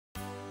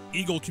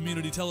Eagle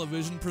Community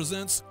Television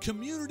presents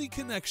Community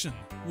Connection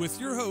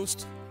with your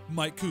host,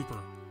 Mike Cooper.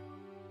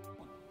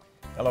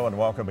 Hello and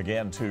welcome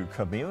again to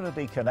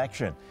Community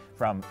Connection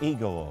from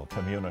Eagle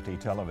Community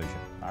Television,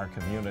 our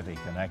community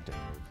connected.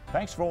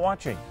 Thanks for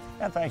watching,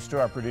 and thanks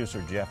to our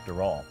producer, Jeff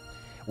Durall.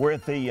 We're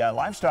at the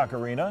Livestock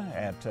Arena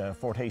at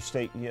Fort Hays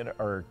State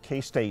or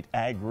K-State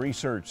Ag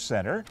Research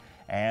Center,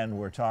 and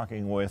we're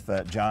talking with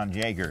John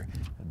Jaeger,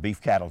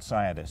 beef cattle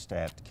scientist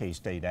at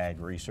K-State Ag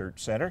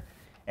Research Center.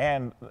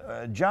 And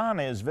John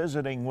is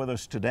visiting with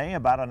us today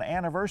about an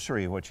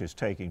anniversary which is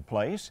taking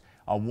place,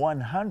 a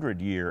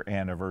 100-year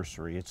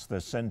anniversary. It's the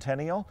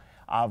centennial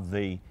of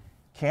the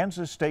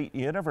Kansas State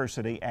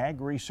University Ag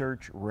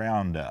Research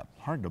Roundup.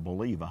 Hard to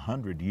believe,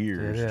 100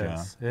 years,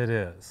 John. It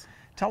is.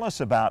 Tell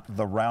us about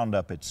the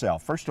Roundup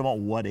itself. First of all,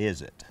 what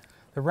is it?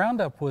 The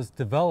Roundup was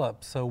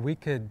developed so we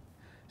could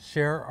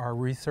share our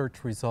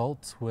research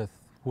results with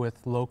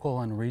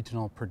local and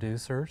regional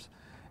producers.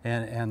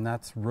 And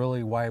that's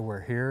really why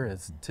we're here,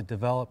 is to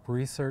develop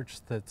research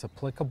that's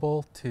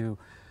applicable to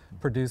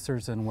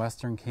producers in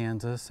western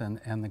Kansas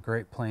and the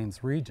Great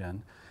Plains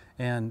region,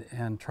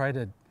 and try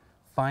to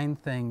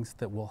find things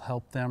that will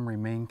help them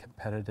remain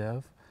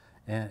competitive.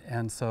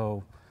 And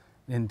so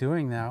in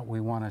doing that, we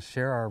want to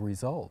share our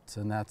results,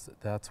 and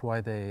that's why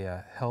they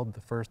held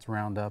the first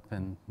Roundup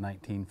in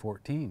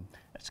 1914.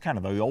 That's kind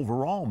of the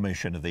overall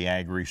mission of the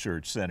Ag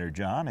Research Center,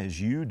 John,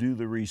 is you do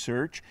the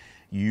research,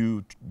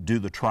 you do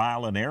the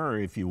trial and error,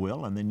 if you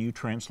will, and then you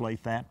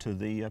translate that to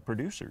the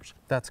producers.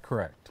 That's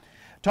correct.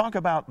 Talk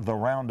about the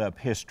Roundup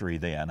history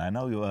then. I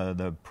know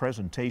the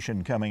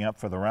presentation coming up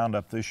for the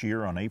Roundup this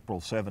year on April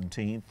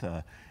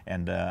 17th,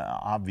 and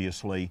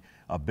obviously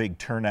a big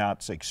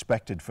turnout's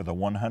expected for the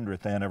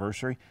 100th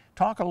anniversary.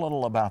 Talk a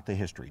little about the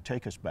history.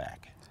 Take us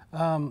back.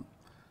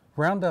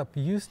 Roundup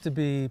used to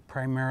be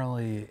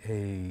primarily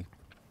a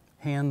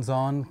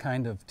hands-on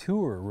kind of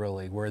tour,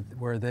 really,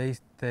 where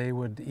they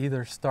would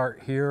either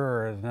start here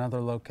or at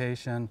another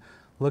location,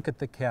 look at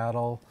the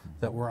cattle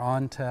that were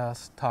on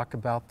test, talk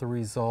about the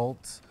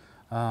results,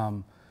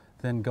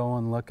 then go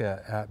and look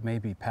at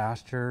maybe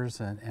pastures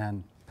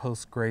and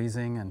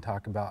post-grazing and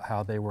talk about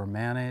how they were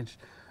managed.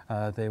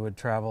 They would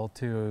travel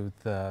to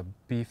the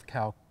beef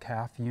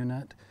cow-calf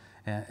unit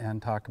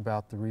and talk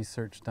about the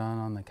research done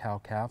on the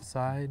cow-calf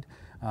side.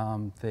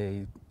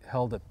 They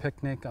held a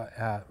picnic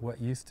at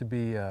what used to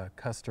be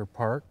Custer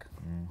Park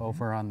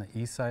over on the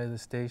east side of the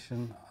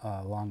station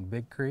along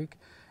Big Creek.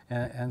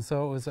 And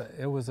so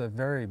it was a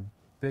very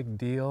big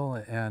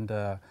deal,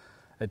 and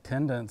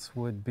attendance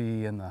would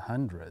be in the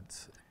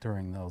hundreds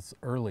during those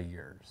early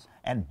years.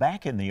 And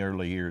back in the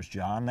early years,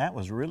 John, that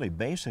was really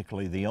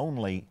basically the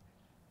only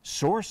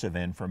source of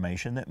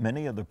information that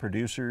many of the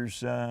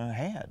producers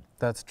had.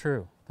 That's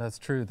true. That's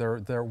true.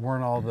 There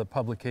weren't all the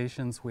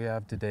publications we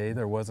have today.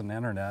 There wasn't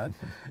internet.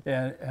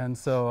 and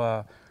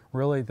so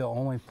really the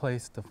only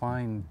place to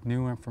find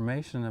new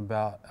information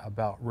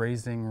about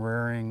raising,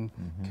 rearing,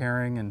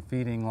 caring, and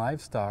feeding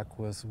livestock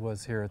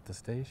was here at the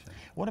station.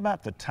 What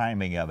about the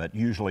timing of it?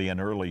 Usually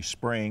in early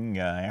spring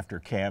after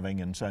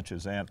calving and such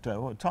as that.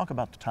 Talk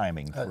about the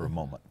timing for a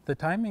moment. The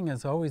timing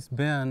has always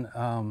been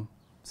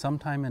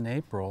sometime in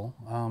April.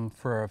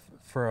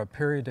 For a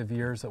period of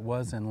years it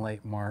was in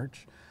late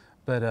March,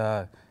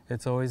 but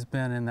it's always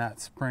been in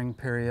that spring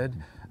period.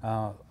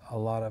 A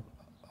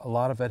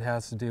lot of it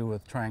has to do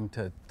with trying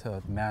to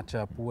match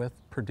up with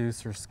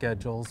producer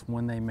schedules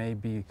when they may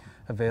be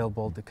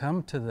available to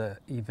come to the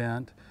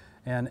event,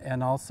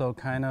 and also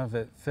kind of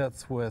it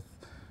fits with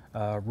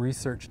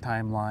research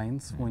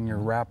timelines when you're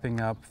wrapping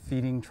up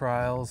feeding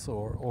trials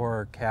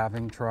or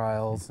calving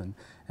trials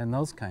and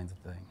those kinds of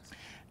things.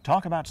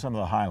 Talk about some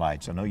of the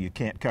highlights. I know you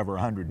can't cover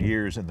 100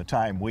 years in the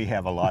time we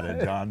have allotted,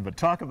 John, but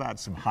talk about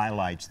some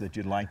highlights that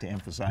you'd like to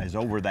emphasize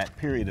over that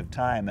period of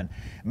time, and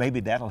maybe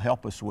that'll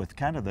help us with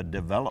kind of the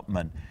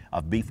development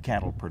of beef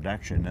cattle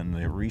production and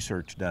the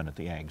research done at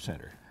the Ag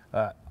Center.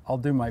 I'll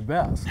do my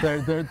best.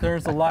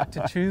 There's a lot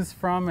to choose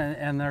from,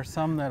 and there's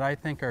some that I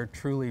think are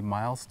truly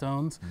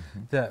milestones,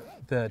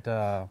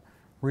 that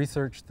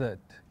research that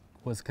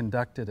was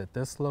conducted at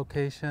this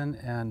location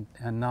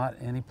and not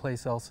any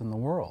place else in the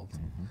world.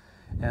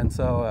 And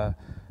so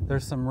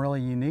there's some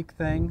really unique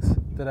things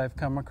that I've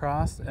come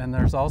across, and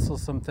there's also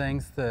some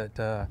things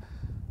that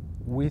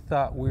we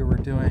thought we were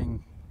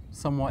doing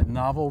somewhat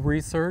novel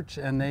research,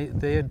 and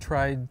they had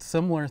tried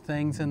similar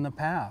things in the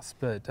past.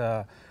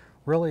 But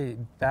really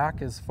back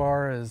as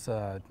far as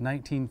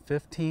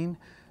 1915,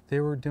 they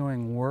were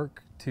doing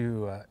work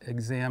to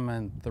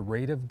examine the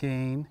rate of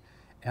gain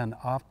and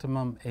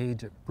optimum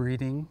age at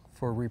breeding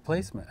for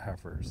replacement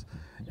heifers.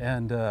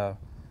 And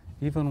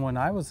even when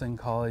I was in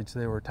college,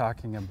 they were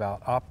talking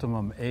about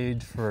optimum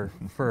age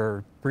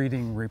for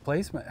breeding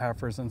replacement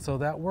heifers, and so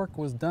that work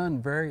was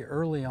done very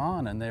early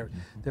on, and there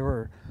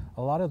were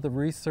a lot of the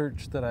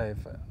research that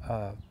I've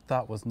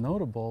thought was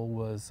notable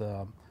was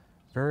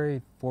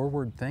very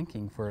forward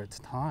thinking for its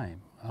time.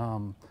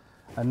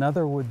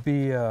 Another would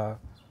be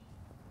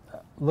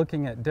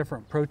looking at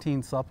different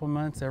protein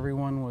supplements.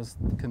 Everyone was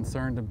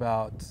concerned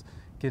about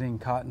getting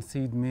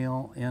cottonseed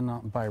meal in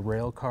by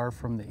rail car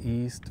from the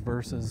east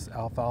versus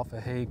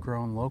alfalfa hay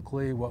grown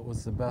locally, what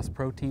was the best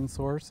protein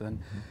source,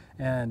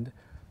 and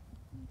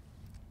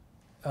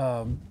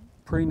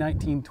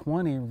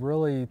pre-1920,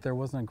 really, there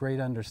wasn't a great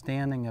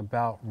understanding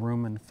about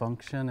rumen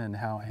function and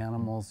how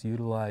animals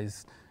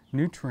utilize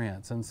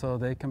nutrients. And so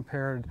they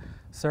compared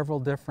several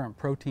different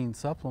protein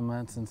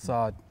supplements and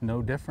saw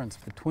no difference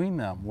between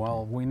them.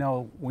 Well, we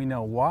know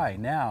why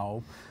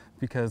now,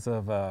 because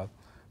of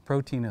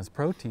protein is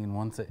protein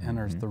once it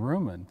enters the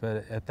rumen.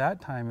 But at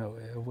that time,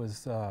 it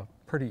was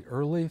pretty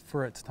early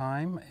for its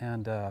time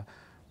and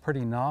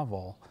pretty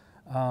novel.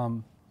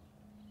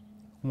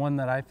 One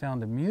that I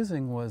found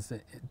amusing was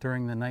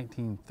during the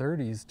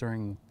 1930s,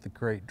 during the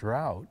Great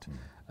Drought.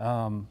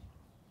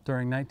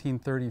 During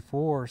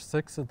 1934,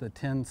 6 of the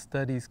 10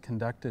 studies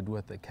conducted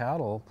with the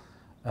cattle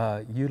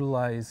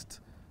utilized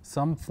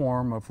some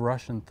form of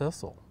Russian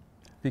thistle,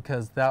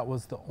 because that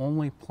was the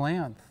only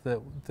plant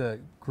that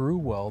grew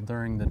well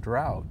during the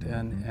drought.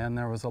 And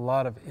there was a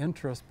lot of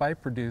interest by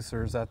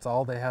producers. That's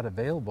all they had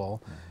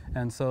available.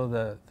 And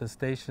so the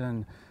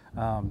station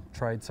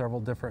tried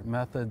several different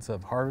methods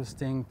of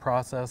harvesting,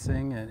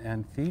 processing,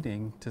 and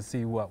feeding to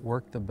see what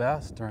worked the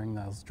best during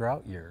those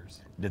drought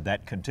years. Did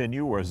that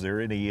continue, or is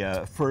there any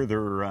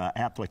further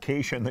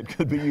application that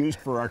could be used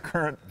for our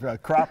current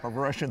crop of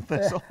Russian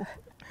thistle?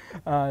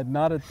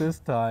 Not at this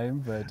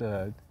time, but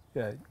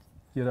yeah,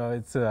 you know,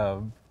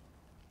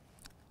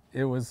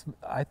 it was,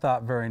 I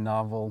thought, very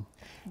novel.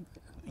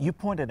 You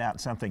pointed out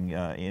something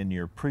in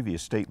your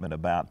previous statement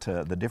about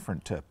the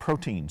different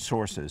protein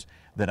sources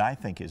that I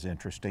think is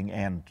interesting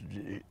and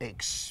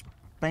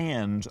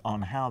expands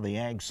on how the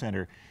Ag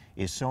Center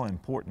is so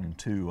important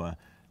to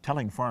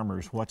telling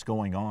farmers what's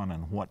going on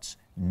and what's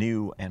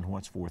new and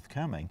what's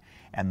forthcoming.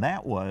 And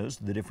that was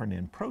the difference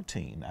in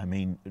protein. I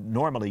mean,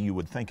 normally you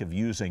would think of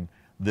using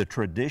the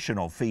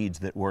traditional feeds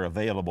that were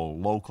available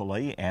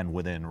locally and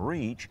within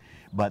reach,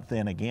 but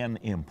then again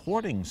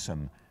importing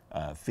some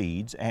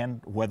feeds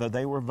and whether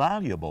they were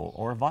valuable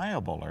or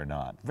viable or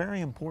not. Very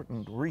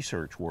important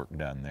research work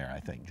done there, I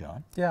think,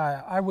 John.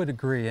 Yeah, I would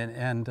agree.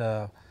 And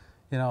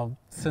you know,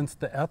 since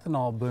the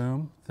ethanol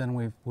boom, then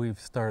we've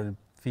started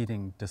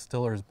feeding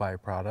distillers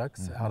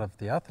byproducts out of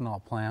the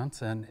ethanol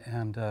plants, and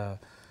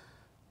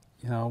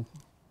you know,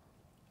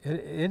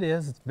 it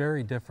is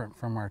very different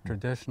from our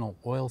traditional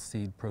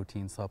oilseed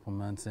protein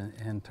supplements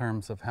in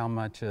terms of how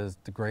much is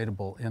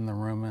degradable in the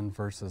rumen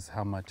versus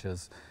how much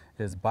is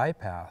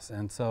bypass.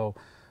 And so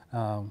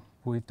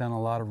we've done a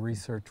lot of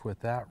research with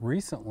that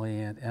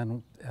recently,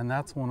 and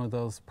that's one of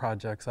those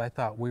projects I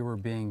thought we were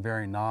being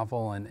very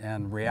novel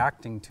and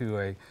reacting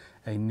to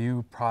a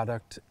new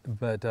product.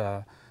 But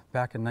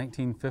back in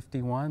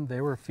 1951,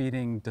 they were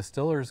feeding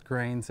distillers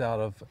grains out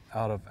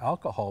of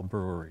alcohol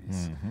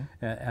breweries,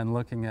 and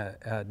looking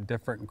at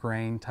different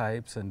grain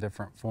types and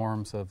different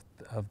forms of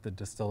the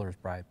distiller's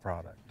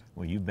byproduct.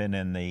 Well, you've been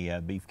in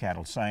the beef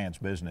cattle science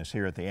business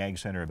here at the Ag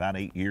Center about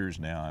 8 years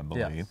now, I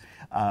believe.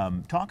 Yes.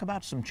 Talk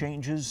about some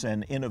changes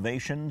and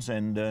innovations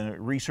and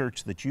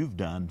research that you've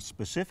done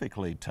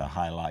specifically to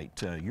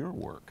highlight your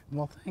work.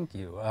 Well, thank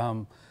you.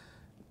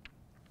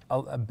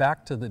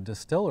 Back to the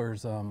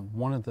distillers,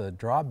 one of the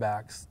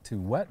drawbacks to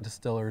wet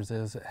distillers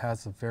is it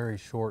has a very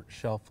short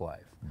shelf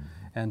life.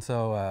 And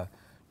so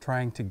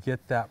trying to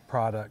get that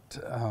product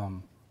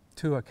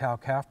to a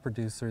cow-calf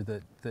producer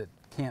that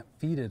can't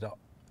feed it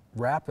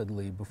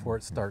rapidly before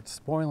it starts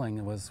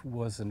spoiling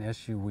was an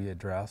issue we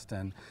addressed,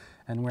 and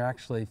we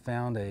actually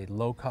found a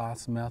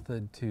low-cost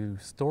method to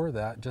store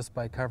that just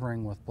by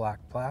covering with black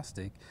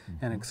plastic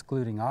and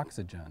excluding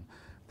oxygen.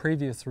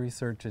 Previous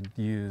research had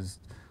used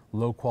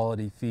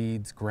low-quality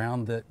feeds,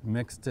 ground it,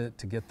 mixed it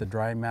to get the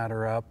dry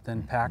matter up,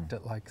 then packed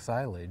it like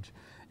silage,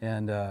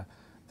 and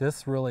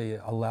this really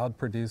allowed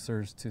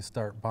producers to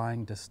start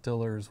buying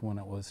distillers when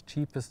it was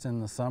cheapest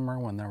in the summer,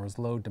 when there was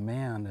low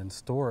demand, and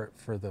store it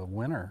for the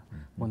winter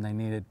when they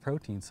needed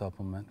protein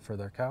supplement for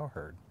their cow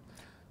herd.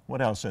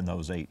 What else in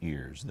those 8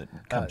 years that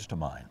comes to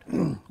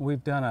mind?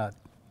 We've done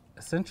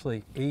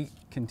essentially 8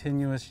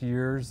 continuous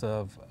years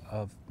of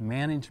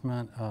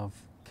management of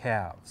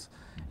calves.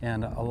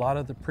 And a lot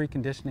of the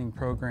preconditioning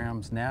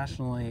programs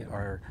nationally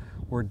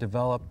were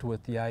developed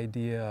with the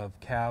idea of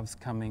calves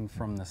coming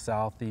from the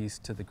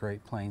southeast to the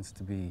Great Plains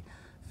to be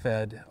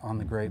fed on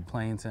the Great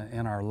Plains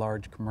in our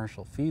large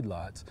commercial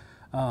feedlots.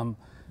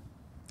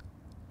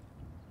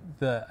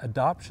 The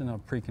adoption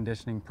of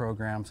preconditioning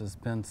programs has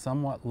been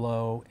somewhat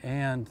low,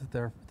 and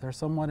they're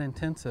somewhat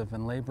intensive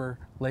and labor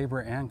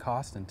and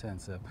cost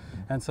intensive.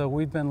 And so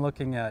we've been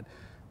looking at,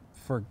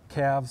 for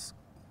calves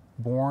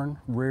born,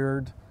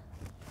 reared,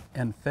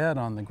 and fed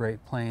on the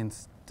Great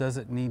Plains, does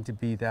it need to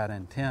be that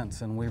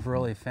intense? And we've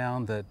really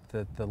found that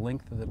the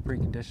length of the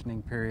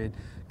preconditioning period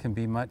can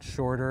be much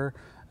shorter,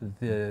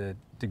 the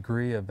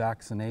degree of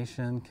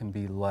vaccination can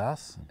be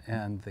less,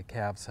 and the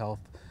calf's health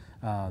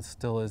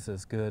still is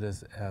as good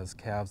as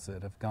calves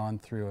that have gone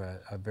through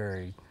a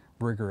very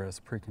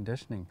rigorous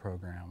preconditioning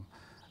program.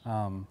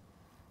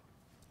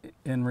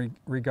 in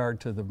regard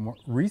to the more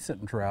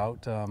recent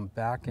drought,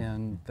 back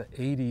in the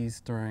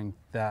 80s during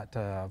that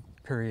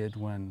period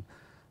when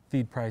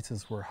feed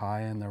prices were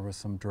high and there was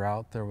some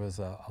drought, there was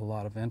a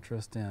lot of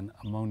interest in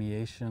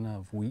ammoniation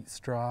of wheat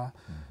straw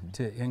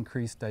to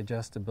increase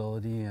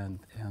digestibility and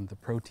the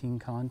protein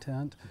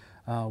content.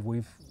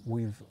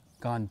 We've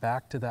gone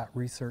back to that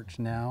research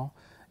now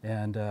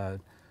and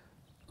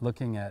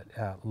looking at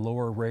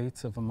lower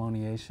rates of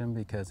ammoniation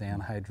because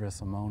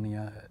anhydrous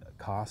ammonia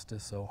cost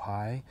is so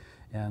high,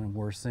 and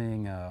we're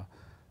seeing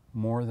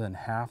more than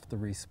half the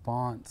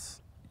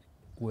response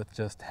with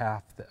just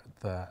half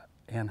the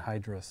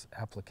anhydrous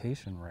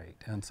application rate.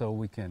 And so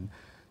we can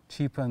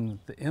cheapen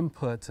the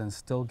inputs and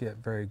still get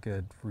very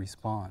good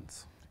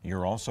response.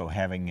 You're also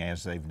having,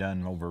 as they've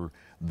done over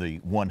the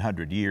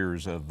 100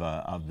 years of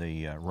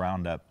the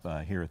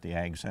Roundup here at the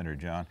Ag Center,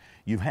 John,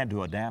 you've had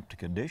to adapt to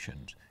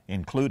conditions,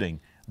 including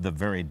the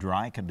very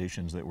dry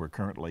conditions that we're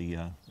currently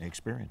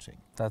experiencing.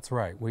 That's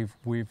right.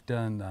 We've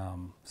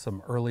done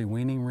some early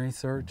weaning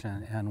research,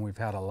 and we've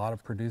had a lot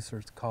of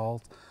producers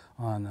called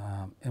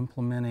on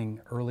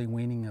implementing early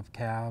weaning of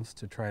calves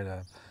to try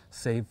to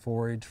save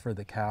forage for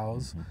the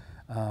cows.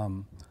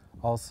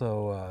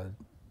 Also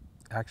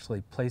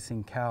actually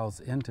placing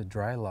cows into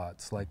dry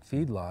lots like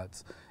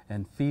feedlots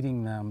and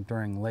feeding them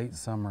during late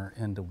summer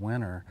into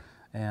winter.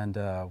 And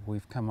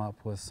we've come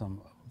up with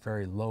some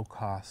very low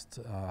cost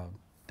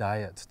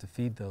diets to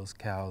feed those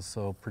cows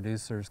so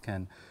producers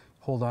can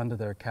hold on to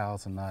their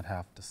cows and not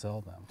have to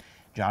sell them.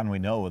 John, we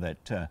know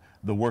that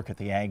the work at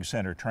the Ag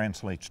Center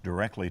translates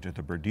directly to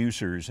the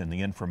producers, and the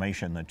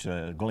information that's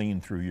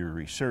gleaned through your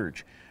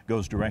research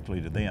goes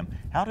directly to them.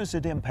 How does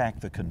it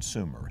impact the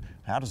consumer?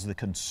 How does the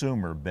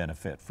consumer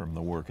benefit from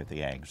the work at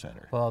the Ag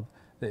Center? Well,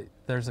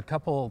 there's a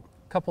couple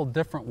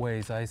different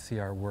ways I see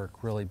our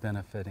work really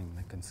benefiting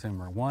the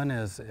consumer. One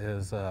is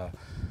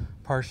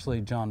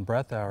partially John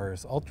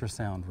Brethauer's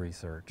ultrasound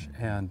research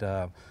and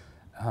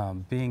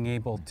being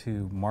able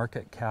to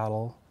market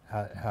cattle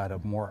at a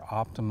more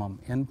optimum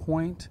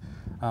endpoint.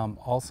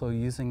 Also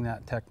using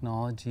that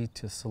technology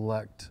to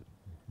select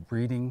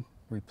breeding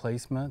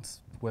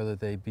replacements, whether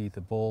they be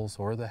the bulls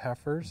or the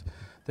heifers,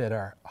 that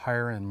are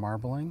higher in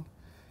marbling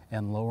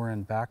and lower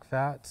in back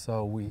fat.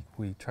 So we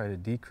try to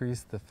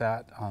decrease the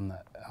fat on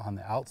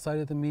the outside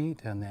of the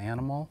meat and the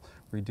animal,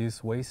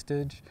 reduce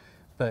wastage,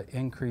 but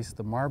increase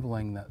the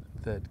marbling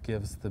that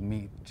gives the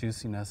meat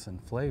juiciness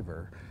and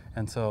flavor.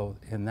 And so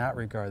in that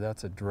regard,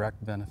 that's a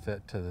direct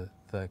benefit to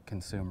the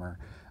consumer.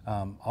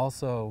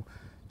 Also,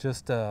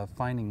 just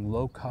finding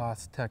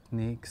low-cost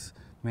techniques,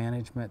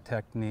 management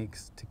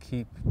techniques to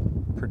keep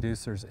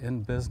producers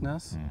in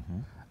business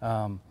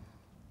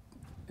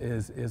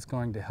is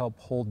going to help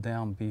hold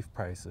down beef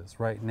prices.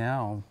 Right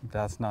now,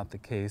 that's not the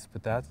case,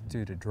 but that's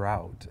due to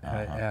drought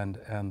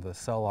and the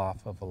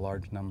sell-off of a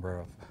large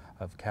number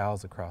of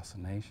cows across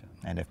the nation.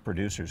 And if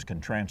producers can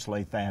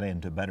translate that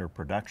into better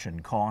production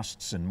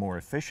costs and more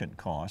efficient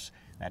costs,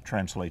 that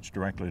translates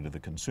directly to the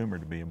consumer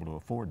to be able to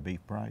afford beef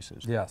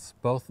prices. Yes,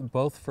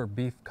 both for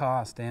beef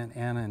cost and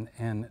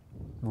in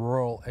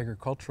rural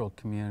agricultural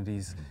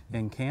communities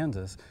in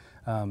Kansas.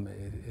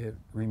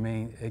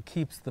 It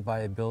keeps the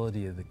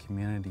viability of the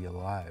community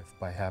alive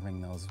by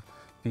having those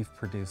beef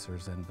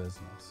producers in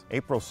business.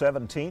 April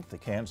 17th, the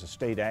Kansas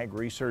State Ag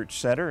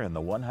Research Center and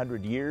the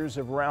 100 Years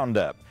of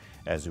Roundup,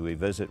 as we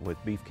visit with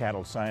beef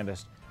cattle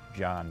scientist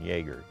John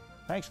Jaeger.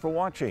 Thanks for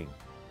watching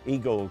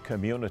Eagle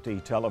Community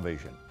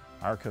Television,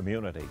 our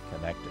community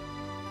connected.